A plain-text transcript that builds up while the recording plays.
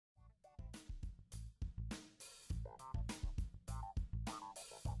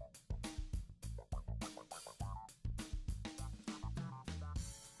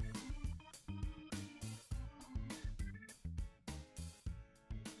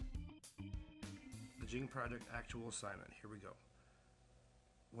JingProject actual assignment. Here we go.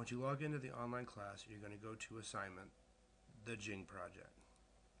 Once you log into the online class, you're going to go to assignment, the JingProject.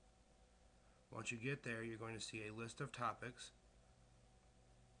 Once you get there, you're going to see a list of topics.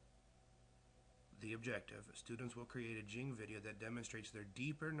 The objective: students will create a Jing video that demonstrates their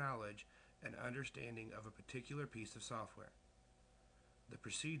deeper knowledge and understanding of a particular piece of software. The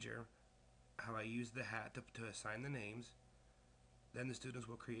procedure: how I use the hat to assign the names. Then the students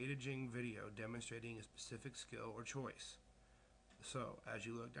will create a Jing video demonstrating a specific skill or choice. So, as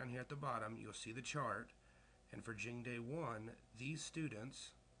you look down here at the bottom, you'll see the chart, and for Jing Day 1, these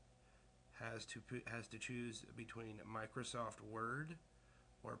students has to choose between Microsoft Word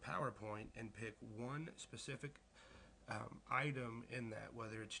or PowerPoint and pick one specific item in that,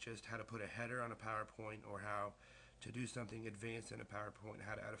 whether it's just how to put a header on a PowerPoint or how to do something advanced in a PowerPoint,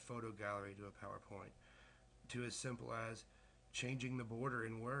 how to add a photo gallery to a PowerPoint, to as simple as changing the border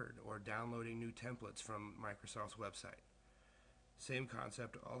in Word or downloading new templates from Microsoft's website. Same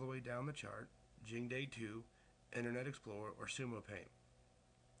concept all the way down the chart. Jing Day 2, Internet Explorer or Sumo Paint.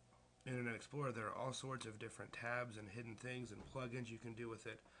 Internet Explorer, there are all sorts of different tabs and hidden things and plugins you can do with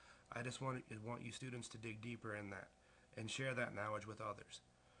it. I just want you students to dig deeper in that and share that knowledge with others.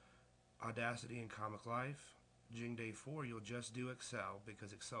 Audacity and Comic Life. Jing Day 4, you'll just do Excel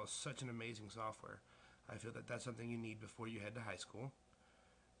because Excel is such an amazing software. I feel that that's something you need before you head to high school.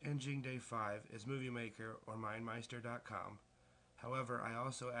 And Jing Day 5 is Movie Maker or MindMeister.com. However, I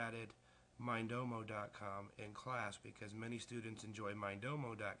also added Mindomo.com in class because many students enjoy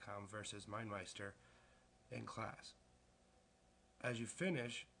Mindomo.com versus MindMeister in class. As you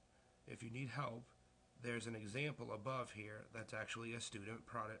finish, if you need help, there's an example above here that's actually a student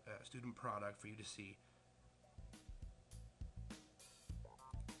product for you to see